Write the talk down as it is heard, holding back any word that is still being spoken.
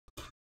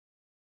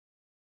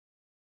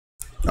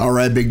All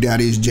right, Big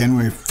Daddies,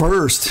 January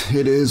 1st.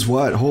 It is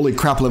what? Holy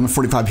crap,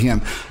 11:45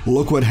 p.m.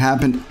 Look what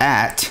happened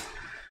at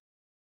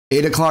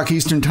 8 o'clock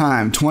Eastern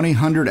Time,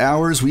 2000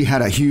 hours. We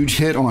had a huge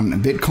hit on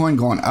Bitcoin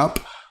going up.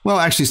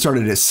 Well, actually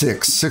started at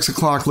 6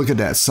 o'clock. Look at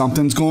that.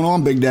 Something's going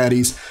on, Big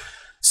Daddies.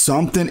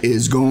 Something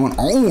is going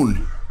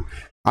on.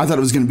 I thought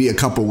it was going to be a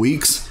couple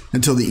weeks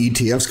until the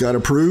ETFs got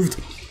approved.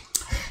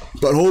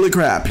 But holy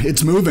crap,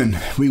 it's moving.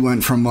 We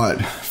went from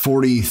what?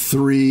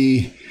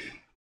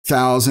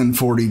 43,000,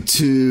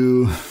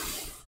 42,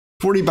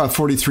 about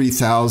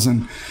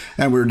 43,000.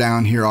 And we're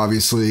down here,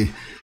 obviously.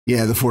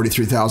 Yeah, the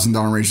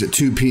 $43,000 range at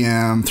 2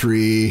 p.m.,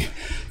 3,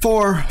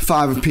 4,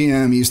 5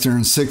 p.m.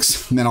 Eastern,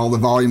 6. And then all the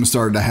volume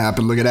started to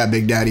happen. Look at that,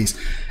 Big Daddies.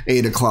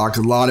 8 o'clock,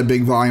 a lot of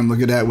big volume.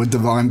 Look at that. With the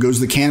volume goes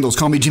the candles.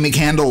 Call me Jimmy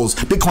Candles.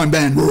 Bitcoin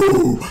Ben.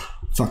 Woo!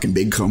 Fucking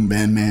Bitcoin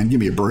Ben, man. Give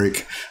me a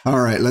break.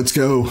 All right, let's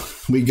go.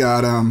 We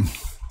got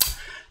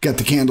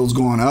the candles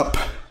going up.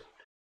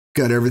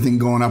 Got everything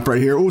going up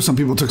right here. Oh, some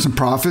people took some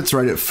profits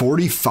right at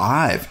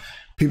 45.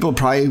 People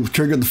probably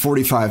triggered the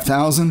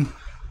 45,000.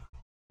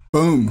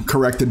 Boom,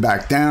 corrected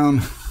back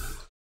down.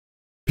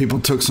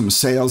 People took some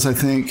sales, I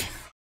think.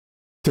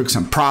 Took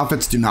some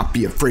profits. Do not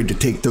be afraid to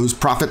take those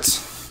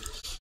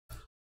profits.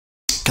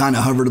 Kind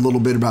of hovered a little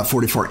bit about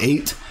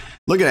 44.8.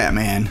 Look at that,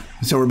 man.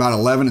 So we're about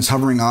 11. It's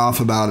hovering off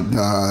about,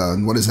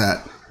 what is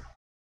that?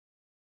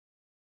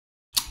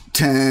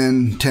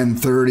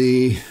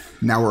 10:30.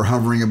 Now we're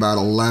hovering about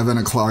 11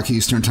 o'clock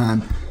Eastern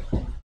Time.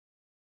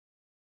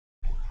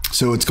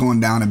 So it's going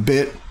down a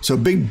bit. So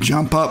big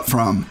jump up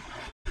from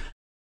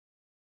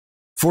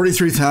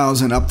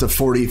 43,000 up to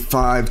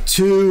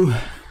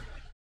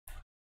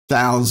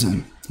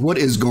 45,000. What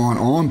is going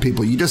on,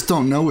 people? You just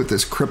don't know with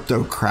this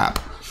crypto crap.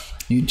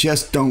 You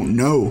just don't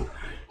know.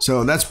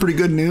 So that's pretty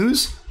good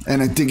news.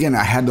 And again,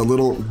 I had a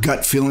little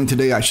gut feeling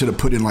today. I should have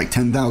put in like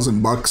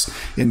 10,000 bucks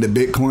into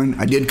Bitcoin.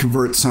 I did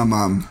convert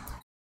some,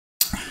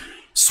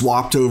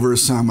 swapped over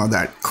some of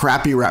that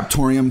crappy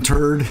Raptorium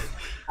turd.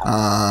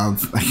 I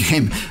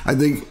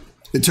think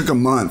it took a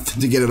month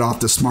to get it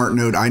off the smart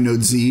node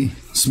inode Z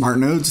smart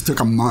nodes. It took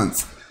a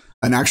month,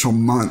 an actual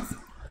month,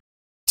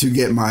 to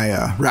get my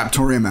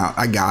Raptorium out.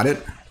 I got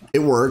it. It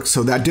worked.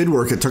 So that did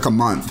work. It took a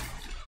month.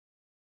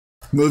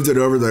 Moved it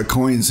over to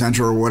Coin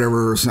Central or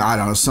whatever. I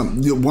don't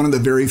know. One of the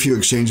very few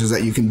exchanges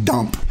that you can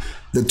dump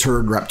the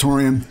turd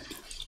Raptorium.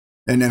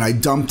 And then I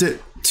dumped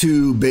it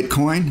to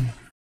Bitcoin.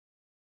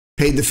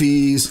 Paid the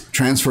fees,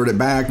 transferred it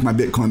back, my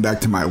Bitcoin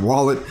back to my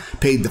wallet,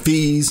 paid the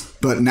fees,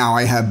 but now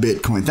I have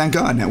Bitcoin. Thank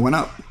God, and it went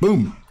up.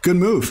 Boom, good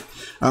move.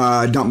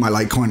 I dumped my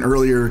Litecoin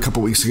earlier, a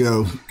couple weeks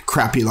ago.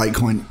 Crappy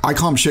Litecoin. I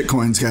call them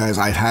shitcoins, guys.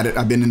 I've had it.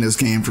 I've been in this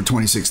game for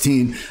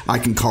 2016. I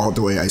can call it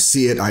the way I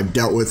see it. I've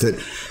dealt with it.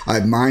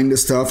 I've mined the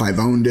stuff. I've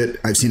owned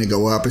it. I've seen it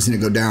go up. I've seen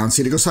it go down.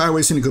 Seen it go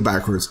sideways. Seen it go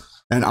backwards.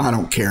 And I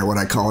don't care what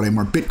I call it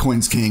anymore.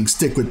 Bitcoin's king.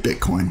 Stick with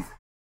Bitcoin.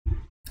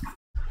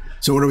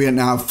 So what are we at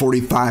now?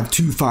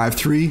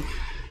 45,253.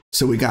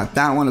 So we got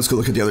that one. Let's go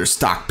look at the other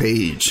stock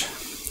page.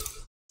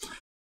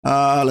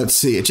 Let's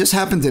see. It just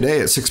happened today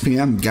at 6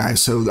 p.m.,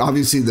 guys. So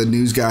obviously the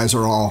news guys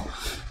are all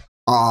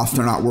off.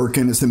 They're not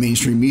working. It's the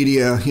mainstream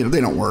media. You know, they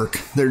don't work.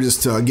 They're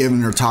just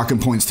giving their talking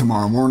points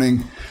tomorrow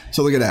morning.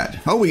 So look at that.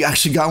 Oh, we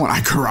actually got one.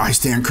 I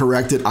stand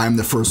corrected. I'm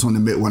the first one to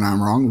admit when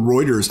I'm wrong.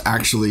 Reuters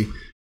actually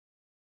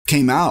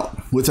came out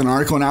with an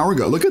article an hour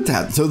ago. Look at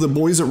that. So the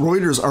boys at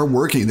Reuters are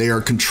working. They are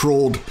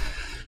controlled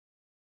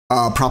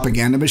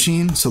propaganda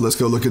machine. So let's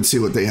go look and see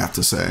what they have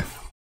to say.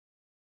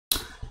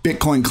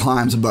 Bitcoin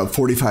climbs above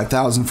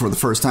 45,000 for the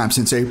first time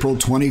since April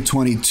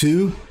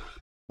 2022.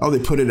 Oh, they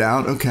put it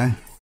out. Okay.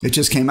 It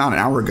just came out an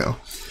hour ago.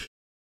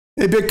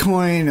 Hey,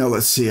 Bitcoin. Oh,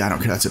 let's see. I don't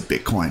care. That's a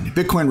Bitcoin.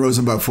 Bitcoin rose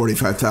above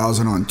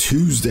 45,000 on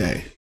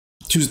Tuesday.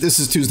 This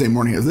is Tuesday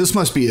morning. This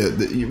must be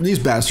these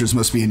bastards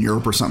must be in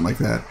Europe or something like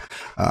that.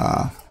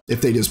 If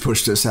they just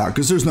push this out,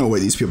 because there's no way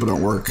these people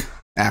don't work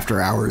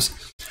after hours.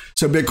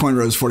 So Bitcoin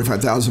rose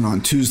 45,000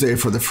 on Tuesday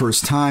for the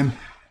first time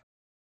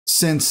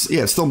since,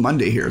 it's still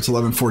Monday here. It's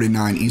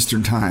 11:49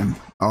 Eastern Time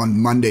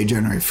on Monday,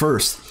 January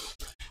 1st.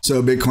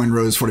 So Bitcoin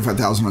rose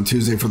 45,000 on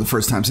Tuesday for the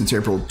first time since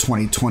April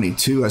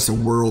 2022 as the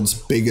world's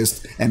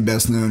biggest and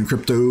best known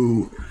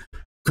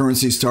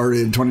cryptocurrency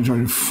started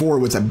 2024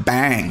 with a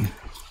bang,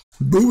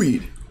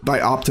 buoyed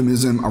by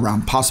optimism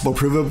around possible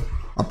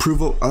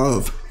approval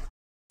of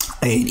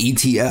an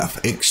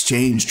ETF,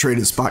 exchange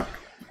traded spot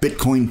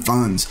Bitcoin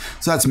funds.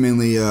 So that's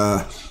mainly,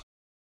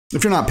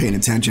 if you're not paying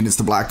attention, it's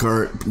the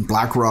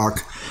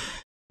BlackRock,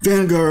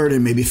 Vanguard,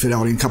 and maybe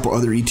Fidelity, and a couple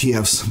other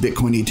ETFs,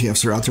 Bitcoin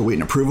ETFs are out there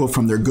waiting approval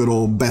from their good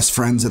old best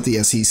friends at the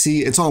SEC.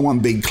 It's all one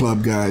big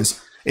club, guys.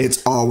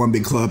 It's all one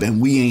big club, and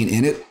we ain't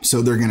in it.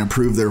 So they're going to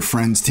approve their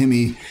friends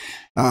Timmy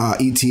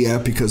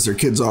ETF because their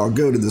kids all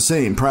go to the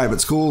same private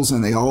schools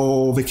and they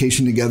all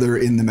vacation together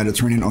in the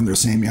Mediterranean on their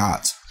same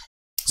yachts.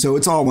 So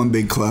it's all one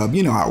big club.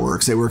 You know how it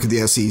works. They work at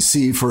the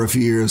SEC for a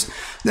few years,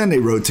 then they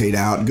rotate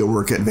out and go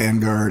work at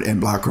Vanguard and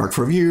BlackRock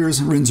for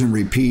years, rinse and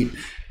repeat.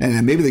 And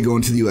then maybe they go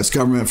into the U.S.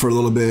 government for a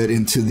little bit,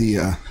 into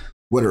the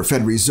whatever,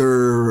 Fed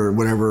Reserve or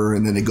whatever,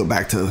 and then they go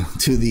back to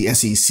the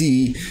SEC.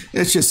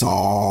 It's just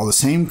all the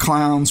same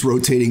clowns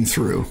rotating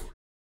through.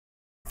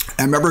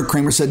 And remember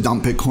Cramer said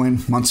dump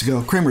Bitcoin months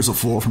ago? Cramer's a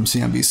fool from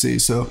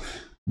CNBC, so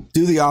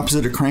do the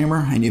opposite of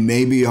Cramer and you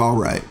may be all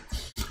right.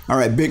 All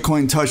right,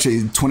 Bitcoin touched a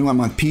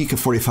 21-month peak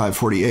of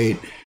 45.48.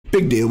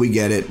 Big deal, we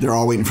get it. They're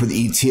all waiting for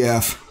the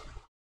ETF.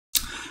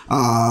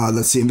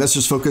 Let's see,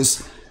 investors'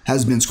 focus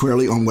has been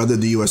squarely on whether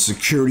the U.S.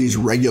 securities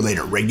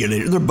regulator,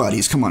 their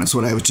buddies, come on, it's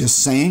what I was just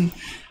saying,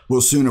 will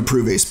soon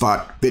approve a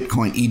spot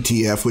Bitcoin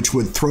ETF, which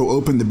would throw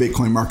open the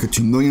Bitcoin market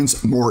to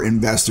millions more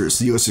investors.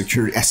 The U.S.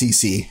 Security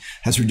SEC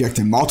has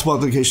rejected multiple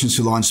applications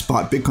to launch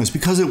spot Bitcoins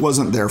because it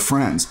wasn't their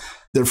friends.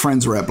 Their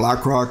friends are at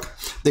BlackRock,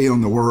 they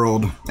own the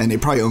world, and they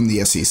probably own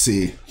the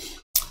SEC.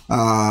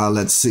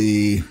 Let's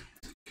see.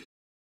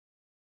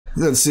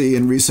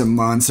 In recent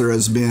months, there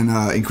has been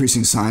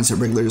increasing signs that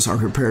regulators are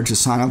prepared to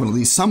sign up on at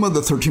least some of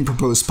the 13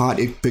 proposed spot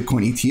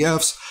Bitcoin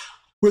ETFs,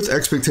 with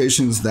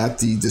expectations that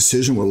the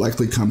decision will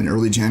likely come in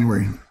early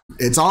January.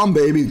 It's on,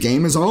 baby.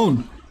 Game is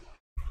on.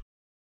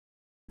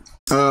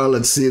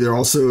 Let's see. There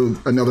also,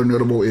 another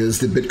notable is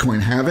the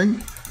Bitcoin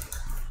halving.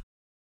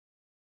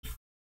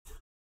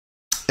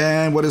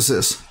 And what is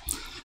this?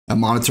 A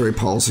monetary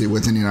policy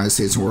within the United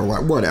States and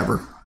worldwide.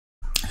 Whatever.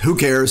 Who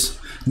cares?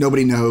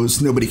 Nobody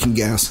knows. Nobody can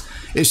guess.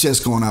 It's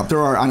just going up. I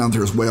don't know if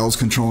there's whales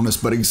controlling this,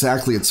 but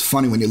exactly, it's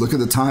funny when you look at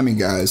the timing,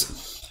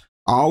 guys.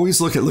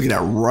 Always look at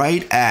that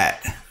right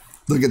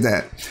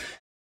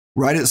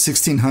at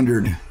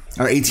 1600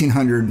 or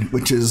 1800,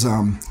 which is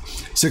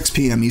 6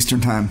 p.m.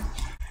 Eastern time.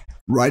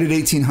 Right at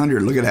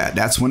 1800, look at that.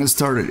 That's when it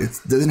started. It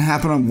doesn't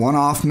happen on one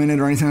off minute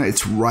or anything.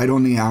 It's right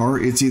on the hour.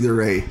 It's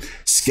either a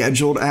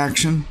scheduled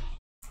action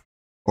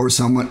or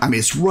someone. I mean,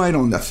 it's right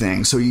on the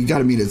thing. So you got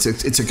to mean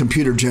it's a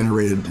computer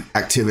generated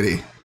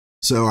activity.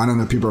 So I don't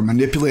know if people are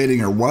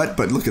manipulating or what,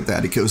 but look at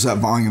that. It goes up,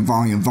 volume.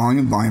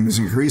 Volume is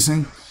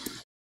increasing.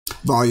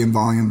 Volume.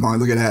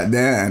 Look at that.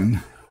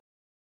 Then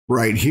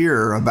right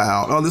here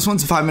about, this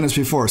one's 5 minutes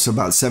before. So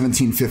about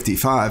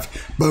 17:55,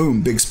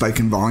 boom, big spike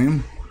in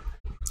volume.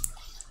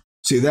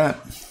 See that?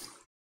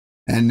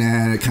 And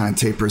then it kind of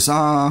tapers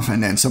off.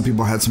 And then some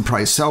people had some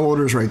price sell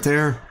orders right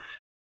there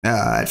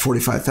at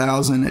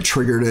 45,000. It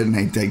triggered it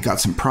and they got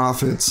some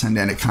profits. And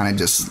then it kind of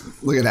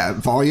just, look at that.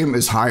 Volume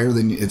is higher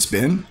than it's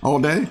been all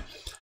day.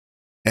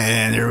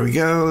 And there we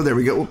go.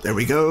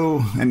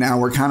 And now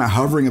we're kind of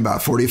hovering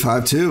about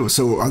 45 too.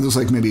 So I was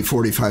like, maybe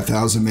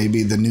 45,000 may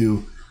be the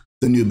new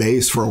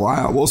base for a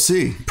while. We'll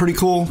see. Pretty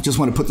cool. Just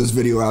want to put this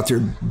video out there.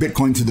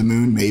 Bitcoin to the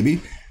moon,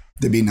 maybe.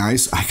 That'd be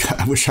nice.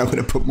 I wish I would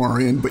have put more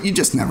in, but you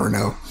just never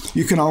know.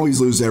 You can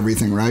always lose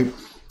everything, right?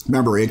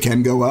 Remember, it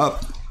can go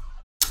up.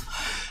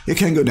 It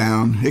can go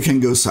down. It can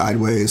go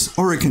sideways,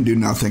 or it can do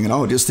nothing at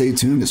all. Just stay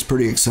tuned. It's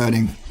pretty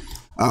exciting.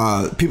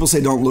 People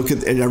say don't look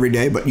at it every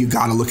day, but you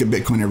got to look at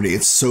Bitcoin every day.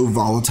 It's so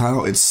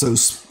volatile. It's so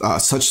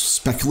such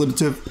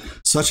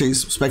a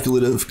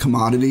speculative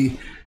commodity.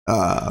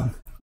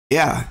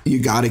 Yeah,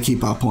 you got to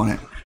keep up on it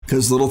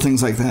because little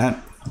things like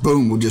that,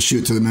 boom, will just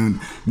shoot to the moon.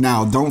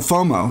 Now, don't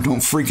FOMO.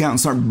 Don't freak out and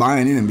start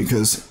buying in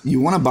because you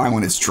want to buy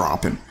when it's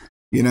dropping.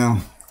 You know,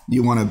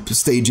 you want to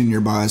stage in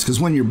your buys because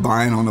when you're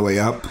buying on the way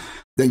up,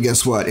 then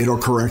guess what? It'll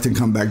correct and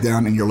come back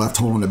down and you're left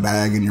holding the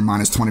bag and you're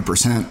minus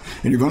 20%.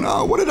 And you're going,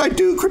 oh, what did I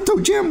do?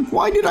 Crypto Jim,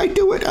 why did I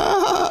do it?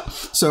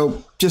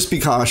 So just be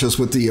cautious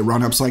with the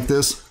run-ups like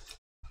this.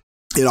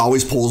 It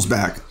always pulls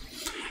back.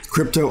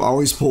 Crypto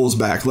always pulls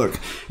back. Look,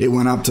 it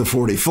went up to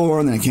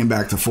 44, and then it came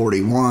back to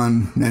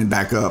 41, then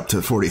back up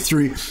to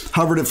 43.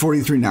 Hovered at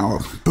 43 now.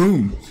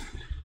 Boom.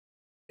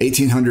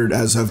 1,800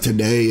 as of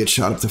today. It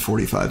shot up to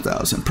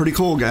 45,000. Pretty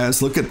cool,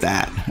 guys. Look at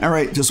that. All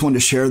right, just wanted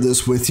to share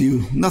this with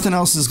you. Nothing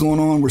else is going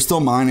on. We're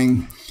still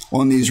mining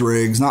on these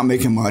rigs, not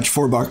making much.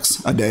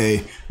 $4 a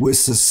day with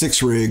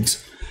 6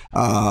 rigs.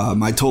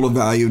 My total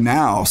value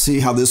now,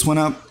 see how this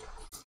went up?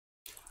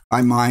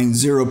 I mined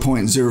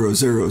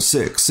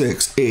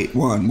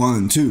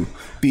 0.006681112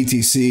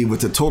 BTC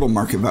with the total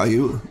market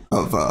value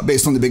of,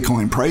 based on the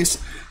Bitcoin price,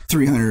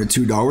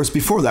 $302.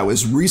 Before that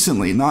was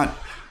recently, not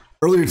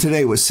earlier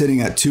today, was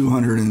sitting at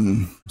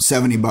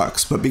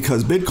 $270. But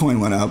because Bitcoin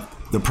went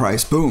up, the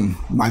price, boom,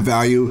 my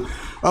value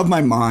of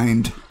my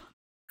mined,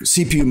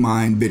 CPU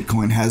mined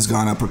Bitcoin has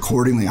gone up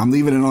accordingly. I'm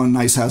leaving it on a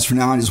nice house for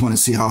now. I just want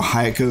to see how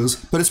high it goes.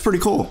 But it's pretty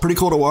cool. Pretty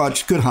cool to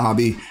watch. Good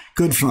hobby.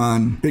 Good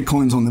fun.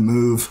 Bitcoin's on the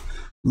move.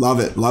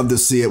 Love it. Love to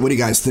see it. What do you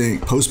guys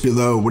think? Post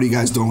below. What are you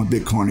guys doing with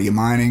Bitcoin? Are you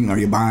mining? Are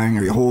you buying?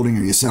 Are you holding?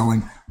 Are you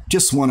selling?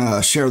 Just want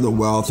to share the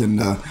wealth and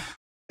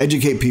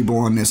educate people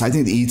on this. I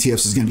think the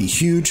ETFs is going to be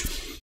huge.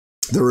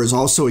 There is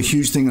also a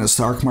huge thing in the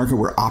stock market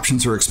where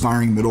options are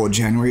expiring middle of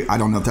January. I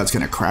don't know if that's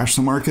going to crash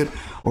the market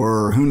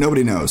or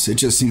nobody knows. It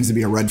just seems to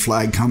be a red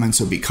flag coming,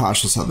 so be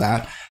cautious of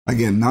that.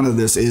 Again, none of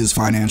this is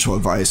financial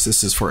advice.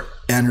 This is for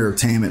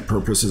entertainment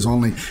purposes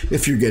only.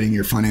 If you're getting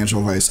your financial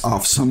advice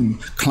off some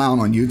clown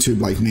on YouTube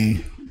like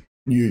me,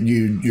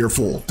 you're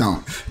full.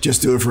 Don't.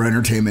 Just do it for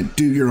entertainment.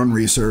 Do your own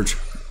research.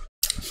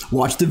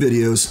 Watch the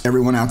videos.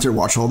 Everyone out there,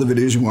 watch all the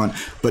videos you want,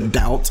 but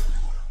doubt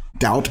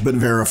Doubt but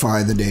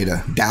verify the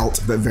data.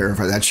 Doubt but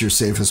verify. That's your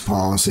safest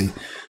policy.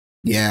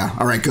 Yeah.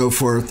 All right. Go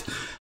forth.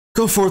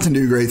 Go forth and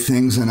do great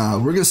things. And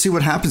we're going to see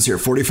what happens here.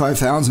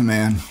 45,000,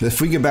 man.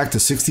 If we get back to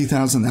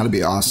 60,000, that'll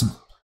be awesome.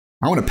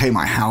 I want to pay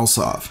my house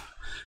off.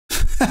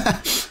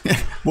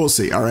 We'll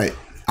see. All right.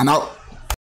 I'm out.